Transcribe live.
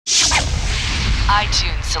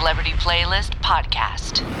iTunes Celebrity Playlist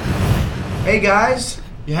Podcast. Hey guys,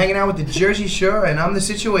 you're hanging out with the Jersey Shore, and I'm The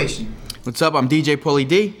Situation. What's up? I'm DJ Paulie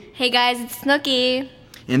D. Hey guys, it's Snooki.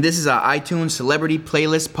 And this is our iTunes Celebrity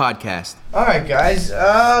Playlist Podcast. Alright guys,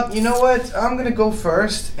 you know what? I'm gonna go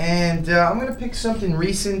first, and I'm gonna pick something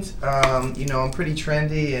recent. I'm pretty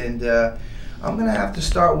trendy, and I'm gonna have to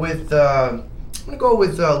start with, I'm gonna go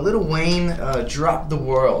with Lil Wayne, Drop the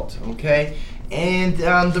World, okay? And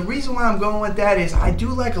the reason why I'm going with that is I do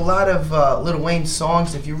like a lot of Lil Wayne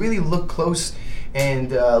songs. If you really look close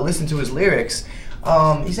and listen to his lyrics,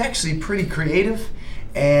 he's actually pretty creative.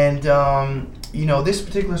 And, this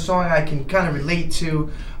particular song I can kind of relate to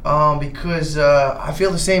because I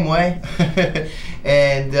feel the same way.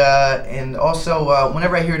 and also,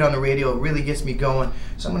 whenever I hear it on the radio, it really gets me going.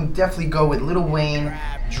 So I'm going to definitely go with Lil Wayne,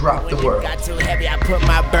 Drop the World. Got too heavy, I put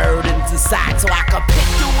my burdens aside so I can pick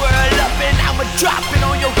the world up and I'ma drop it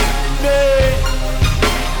on your neck.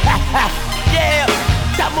 Yeah,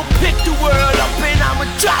 I'ma pick the world up and I'ma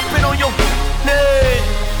drop it on your neck.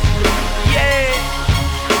 Yeah,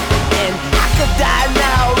 and I could die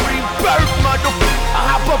now, rebirth, motherfucker.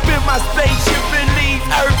 I hop up in my spaceship and leave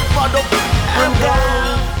Earth, motherfucker. I'm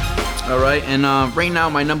down. Alright, and right now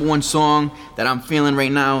my number one song that I'm feeling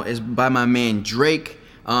right now is by my man Drake.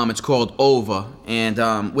 It's called Over,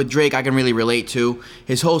 and with Drake I can really relate to.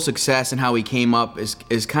 His whole success and how he came up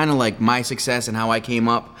is kind of like my success and how I came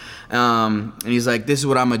up. And he's like, this is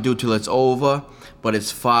what I'm gonna do till it's over, but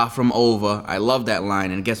it's far from over. I love that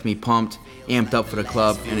line, and it gets me pumped, amped up for the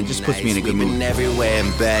club, and it just puts me in a good mood. Everywhere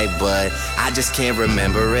and back, but I just can't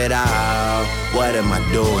remember it all. What am I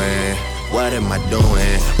doing? What am I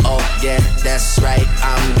doing? Oh yeah, that's right,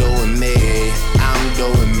 I'm doing me. I'm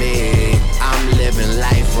doing me. I'm living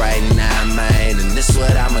life right now, man. And this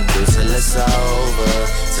what I'ma do till it's over.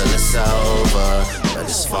 Till it's over. But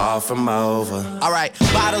it's far from over. Alright,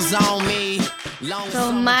 bottles on me.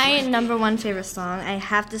 So my number one favorite song, I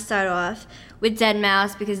have to start off with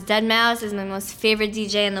Deadmau5 because Deadmau5 is my most favorite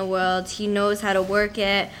DJ in the world. He knows how to work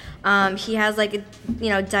it. He has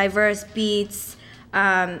diverse beats.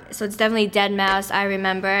 So it's definitely Deadmau5, I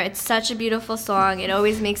Remember. It's such a beautiful song. It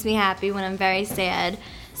always makes me happy when I'm very sad.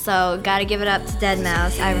 So gotta give it up to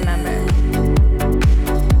Deadmau5, I Remember.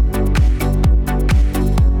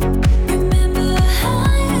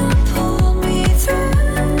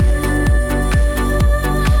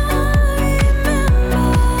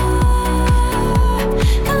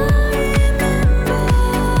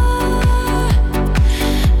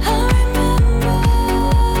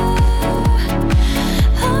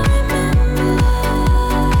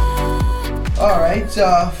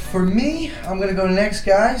 For me, I'm gonna go next,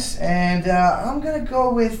 guys, and I'm gonna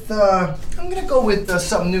go with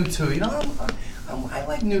something new too. I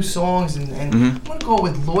like new songs, and I'm gonna go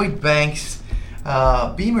with Lloyd Banks,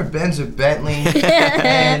 Beamer, Benz, or Bentley,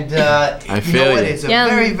 and it's a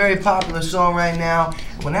very, very popular song right now.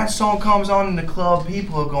 When that song comes on in the club,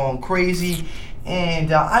 people are going crazy.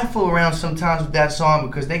 And I fool around sometimes with that song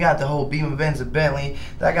because they got the whole Beamer, Benz, and Bentley.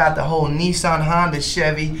 They got the whole Nissan, Honda,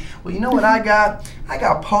 Chevy. Well, you know what I got? I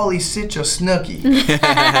got Paulie, Sitch, or Snooki. Exactly.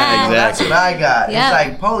 That's what I got. Yep. It's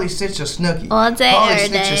like Paulie, Sitch, or Snooki. All day, Paulie,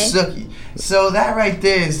 every Sitch, day. or Snooki. So that right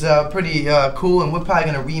there is pretty cool, and we're probably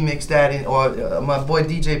gonna remix that in, or my boy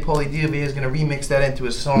DJ Paulie D is gonna remix that into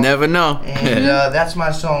a song. Never know. And that's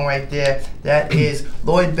my song right there. That is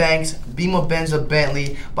Lloyd Banks, Beamer, Benz, or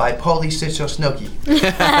Bentley by Paulie, Sitch, or Snooki.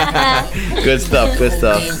 Good stuff. Good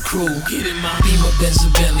stuff. Beamer, Benz,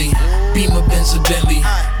 or Bentley. Beamer, Benz, or Bentley.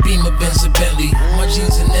 Beamer, Benz, or Bentley. My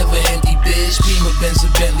jeans are never empty, bitch. Beamer, Benz, or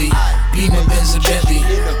Bentley. Beamer, Benz, or Bentley.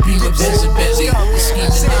 Beamer, Benz, or Bentley. The scheming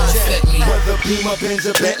don't affect me. Whether Beamer, Benz,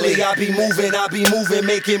 or Bentley, I be moving,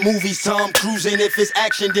 making movies. Tom cruising. If it's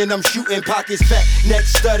action, then I'm shooting. Pockets fat, neck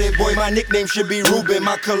studded. Boy, my nickname should be Ruben.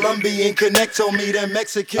 My Colombian connect told me that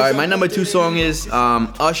Mexicans. All right, my number two song is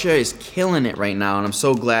Usher is killing it right now, and I'm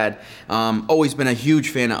so glad. Always been a huge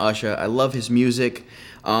fan of Usher. I love his music.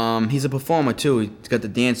 He's a performer too. He's got the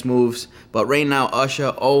dance moves. But right now,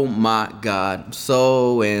 Usher, oh my God, I'm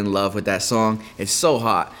so in love with that song. It's so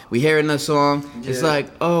hot. We hearing the song, it's like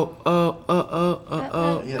Yeah,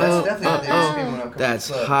 that's definitely what they're screaming when I come that's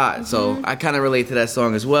to the club. hot. So I kind of relate to that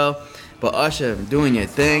song as well. But Usher, doing your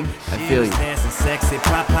thing, I feel you. Dancing sexy,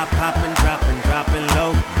 popping, dropping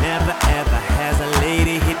low. Never ever has a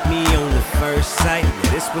lady hit me on the first sight.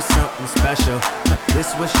 Yeah, this was something special.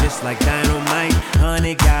 This was just like dynamite.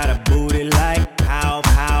 Honey got a booty like pow,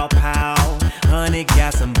 pow, pow. Honey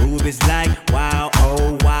got some boobies like wow,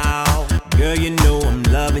 oh wow. Girl, you know I'm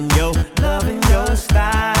loving your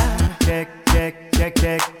style.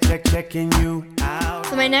 Checking you out.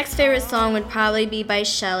 So my next favorite song would probably be by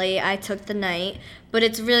Shelly, I Took the Night, but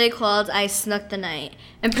it's really called I Snook the Night.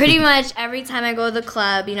 And pretty much every time I go to the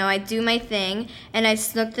club, you know, I do my thing, and I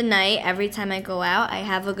snook the night. Every time I go out, I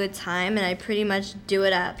have a good time, and I pretty much do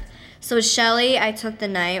it up. So Shelly, I Took the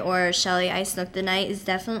Night, or Shelly, I Snook the Night, is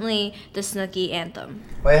definitely the Snooki anthem.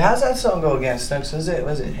 Wait, how's that song go again, Snooks? Was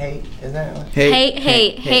it Hate? Is that what?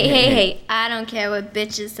 Hey. I don't care what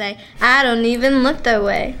bitches say. I don't even look that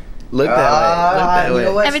way. Look that way. You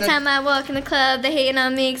know what, Every Snooks? time I walk in the club, they hating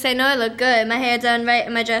on me because I know I look good. My hair done right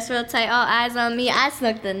and my dress real tight. All eyes on me. I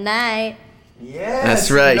snook the night. Yes,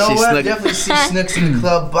 That's right, You know she what? snook- Definitely see Snooks in the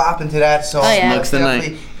club bopping to that song. Oh, yeah. Snooks the night.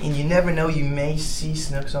 Definitely. And you never know, you may see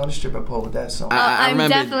Snooks on the stripper pole with that song. I I'm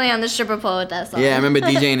remember- definitely on the stripper pole with that song. Yeah, I remember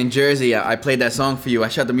DJing in Jersey. I played that song for you. I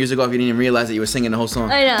shut the music off. You didn't even realize that you were singing the whole song.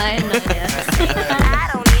 I know, I had no idea. I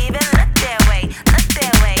don't even look that way, look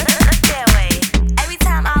that way, look that way. Every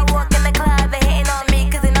time I walk in the club, they hating on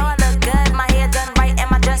me 'cause they know I look good. My hair done right and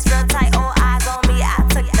my dress real tight. All eyes on me, I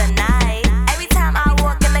took the night. Every time I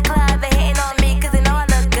walk in the club, they hating on me 'cause they know I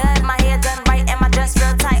look good. My hair done right and my dress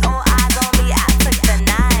real tight. All eyes on me, I took the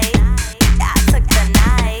night. I took the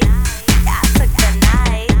night. I took the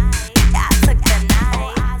night. I took the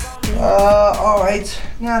night. All right.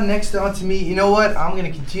 Now next on to me. You know what? I'm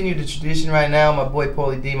gonna continue the tradition right now. My boy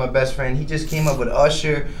Paulie D, my best friend, he just came up with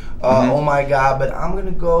Usher. Oh my God! But I'm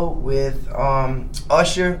gonna go with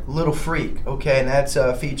Usher, Little Freak. Okay, and that's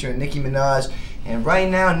featuring Nicki Minaj. And right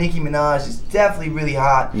now, Nicki Minaj is definitely really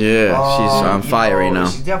hot. Yeah, she's on fire right now.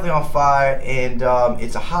 She's definitely on fire, and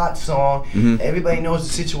it's a hot song. Everybody knows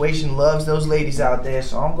the situation, loves those ladies out there.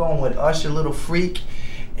 So I'm going with Usher, Little Freak.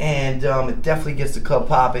 And it definitely gets the club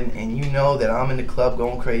popping, and you know that I'm in the club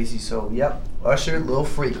going crazy. So, yep, Usher, Little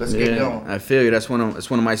Freak. Let's get going. I feel you. That's one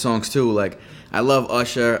of my songs too. Like, I love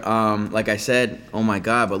Usher. Like I said, oh my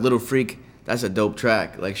God, but Little Freak, that's a dope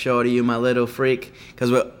track. Like, shorty, you my little freak,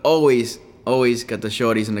 because we're always got the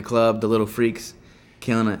shorties in the club, the little freaks,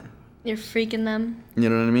 killing it. You're freaking them. You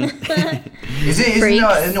know what I mean? Is it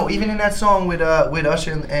Freaks. no, even in that song with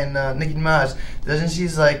Usher and Nicki Minaj, doesn't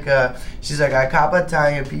she's like I cop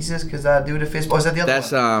Italian pieces because I do the fist. Oh, is that the other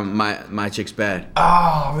That's one? my chick's bad.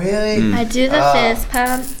 Oh, really? I do the fist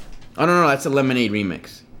pump. Oh no, that's a Lemonade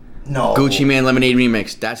remix. No. Gucci Man Lemonade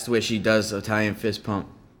remix. That's where she does Italian fist pump.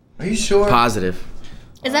 Are you sure? Positive.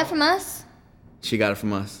 Is that from us? She got it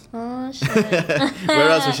from us. Oh, shit. Where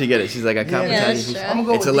else would she get it? She's like, I cop Yeah, Italian that's fist true. pump. I'm gonna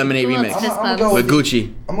go It's with a Lemonade Who remix. wants fist I'm bump? go With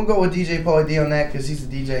Gucci. I'm gonna go with DJ Paulie D on that because he's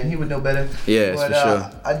the DJ and he would know better. Yes, but, for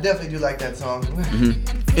sure. I definitely do like that song.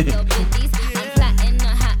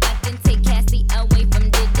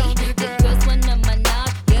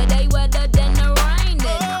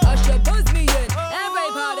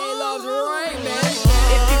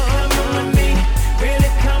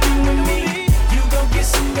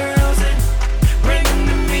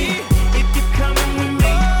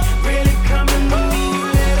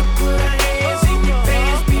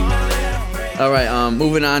 All right,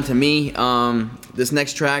 moving on to me. This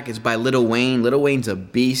next track is by Lil Wayne. Lil Wayne's a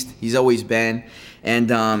beast. He's always been.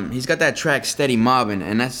 And he's got that track Steady Mobbin',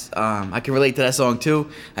 and that's I can relate to that song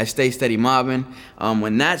too. I stay steady mobbin'.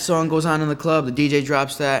 When that song goes on in the club, the DJ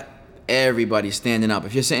drops that, everybody's standing up.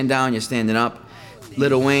 If you're sitting down, you're standing up.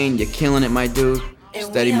 Lil Wayne, you're killing it, my dude.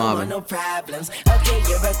 Steady mobbin'. No problems. Okay,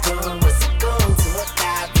 you're a goon. What's a goon to a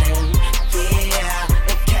goblin? Yeah,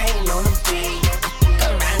 it came on the beat.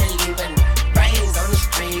 Around and leaving brains on the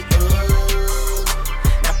street. Ooh,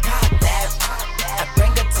 now pop that. I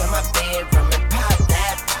bring it to my bedroom and pop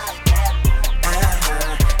that.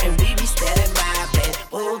 And we be steady mobbing.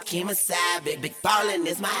 Ooh, keep my side, big ballin'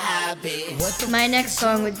 is my hobby. My next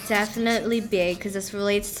song would definitely be, because this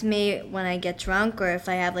relates to me when I get drunk or if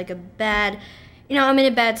I have like a bad, I'm in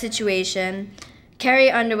a bad situation.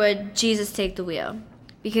 Carrie Underwood, Jesus Take the Wheel.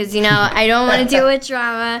 Because, I don't want to deal with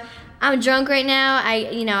drama. I'm drunk right now.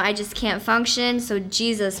 I just can't function. So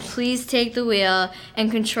Jesus, please take the wheel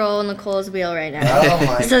and control Nicole's wheel right now. Oh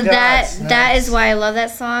my So God, that is why I love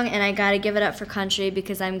that song, and I gotta give it up for country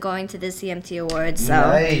because I'm going to the CMT Awards. So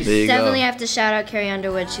Nice. There you definitely go. have to shout out Carrie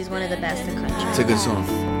Underwood. She's one of the best in country. It's a good song.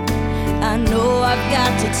 I know I've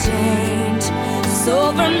got to change. So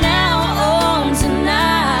from now on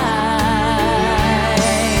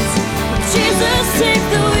tonight, Jesus, take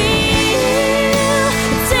the wheel,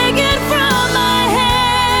 take it from my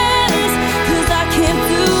hands, 'cause I can't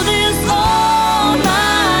do this on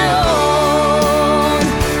my own.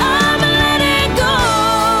 I'm letting go,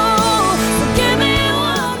 so give me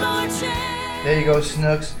one more chance. There you go,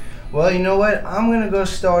 Snooks. Well, you know what? I'm gonna go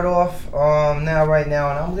start off right now,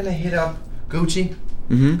 and I'm gonna hit up Gucci.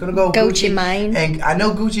 Gonna go Gucci mine. And I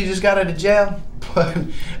know Gucci just got out of jail,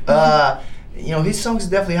 But his songs are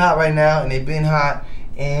definitely hot right now, and they've been hot.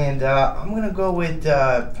 And I'm gonna go with.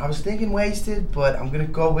 I was thinking Wasted, but I'm gonna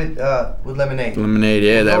go with Lemonade. Lemonade,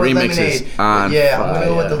 yeah, that remix is on Yeah, fire. I'm gonna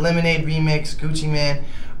go with the Lemonade remix, Gucci Mane.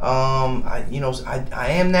 I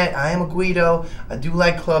am a Guido. I do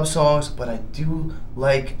like club songs, but I do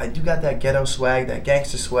got that ghetto swag, that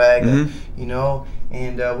gangster swag, and we're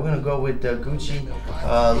gonna go with Gucci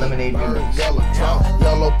Lemonade remix.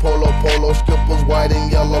 Yellow polo, skippers white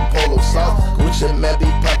and yellow polo socks. Gucci man be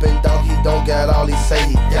popping down, he don't got all he say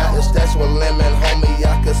he got. It's that's with lemon, homie,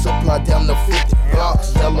 I can supply down to 50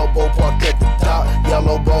 blocks. Yellow bow park at the top,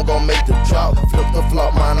 yellow bone gon' make the drop. Flip the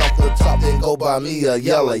flop, mine off the top, then go buy me a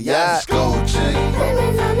yellow yacht. Diamonds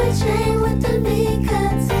on the chain with the V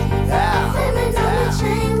cuts. Diamonds on the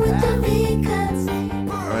chain with the V cuts.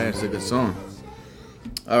 All right, it's a good song.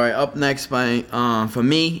 All right, up next for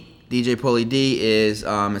me, DJ Pauly D is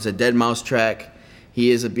it's a Deadmau5 track. He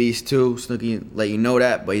is a beast too. Snooki let you know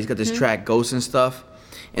that, but he's got this track Ghost and stuff.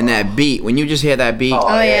 And that beat, when you just hear that beat,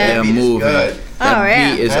 yeah. you're That beat is moving. good.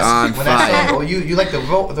 That beat is on fire. Oh, you like the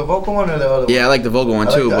vocal one or the other one? Yeah, I like the vocal one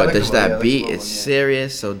too, I but like just the vocal, that yeah, I like beat the is vocal, yeah.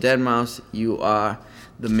 serious. So Deadmau5, you are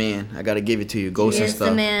the man. I gotta give it to you. Ghost He and is stuff.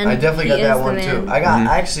 the man. I definitely got He that is one the too. man.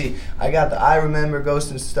 I got the I Remember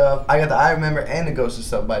Ghost and Stuff. I got the I Remember and the Ghost and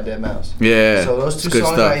Stuff by Deadmau5. Yeah, So those it's two good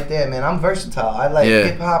songs stuff. right there, man. I'm versatile. I like Yeah.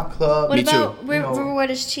 hip hop, club. What Me about too. Reward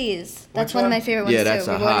is Cheese? That's Which one of one? my favorite ones Yeah, too. that's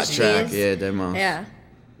a Reward hot is track. Cheese. Yeah, Deadmau5. Yeah.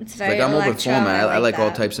 It's very Like I'm open electro. format. I like all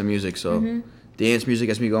that. types of music. So dance music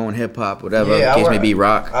gets me going, hip hop, whatever. Yeah, Case may be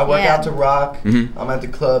rock. I work Yeah. out to rock. I'm at the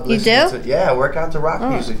club. You listening do? To, I work out to rock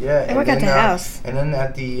music. Yeah, I work out then, the house. And then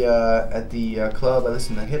at the club, I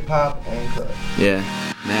listen to hip hop and club. Yeah,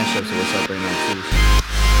 mashups are what's up right now too.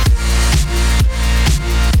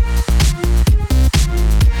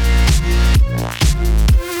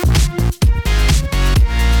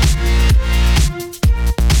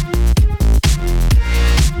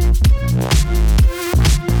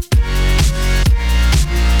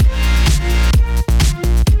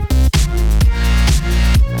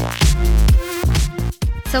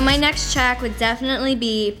 So my next track would definitely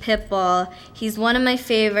be Pitbull. He's one of my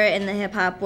favorite in the hip hop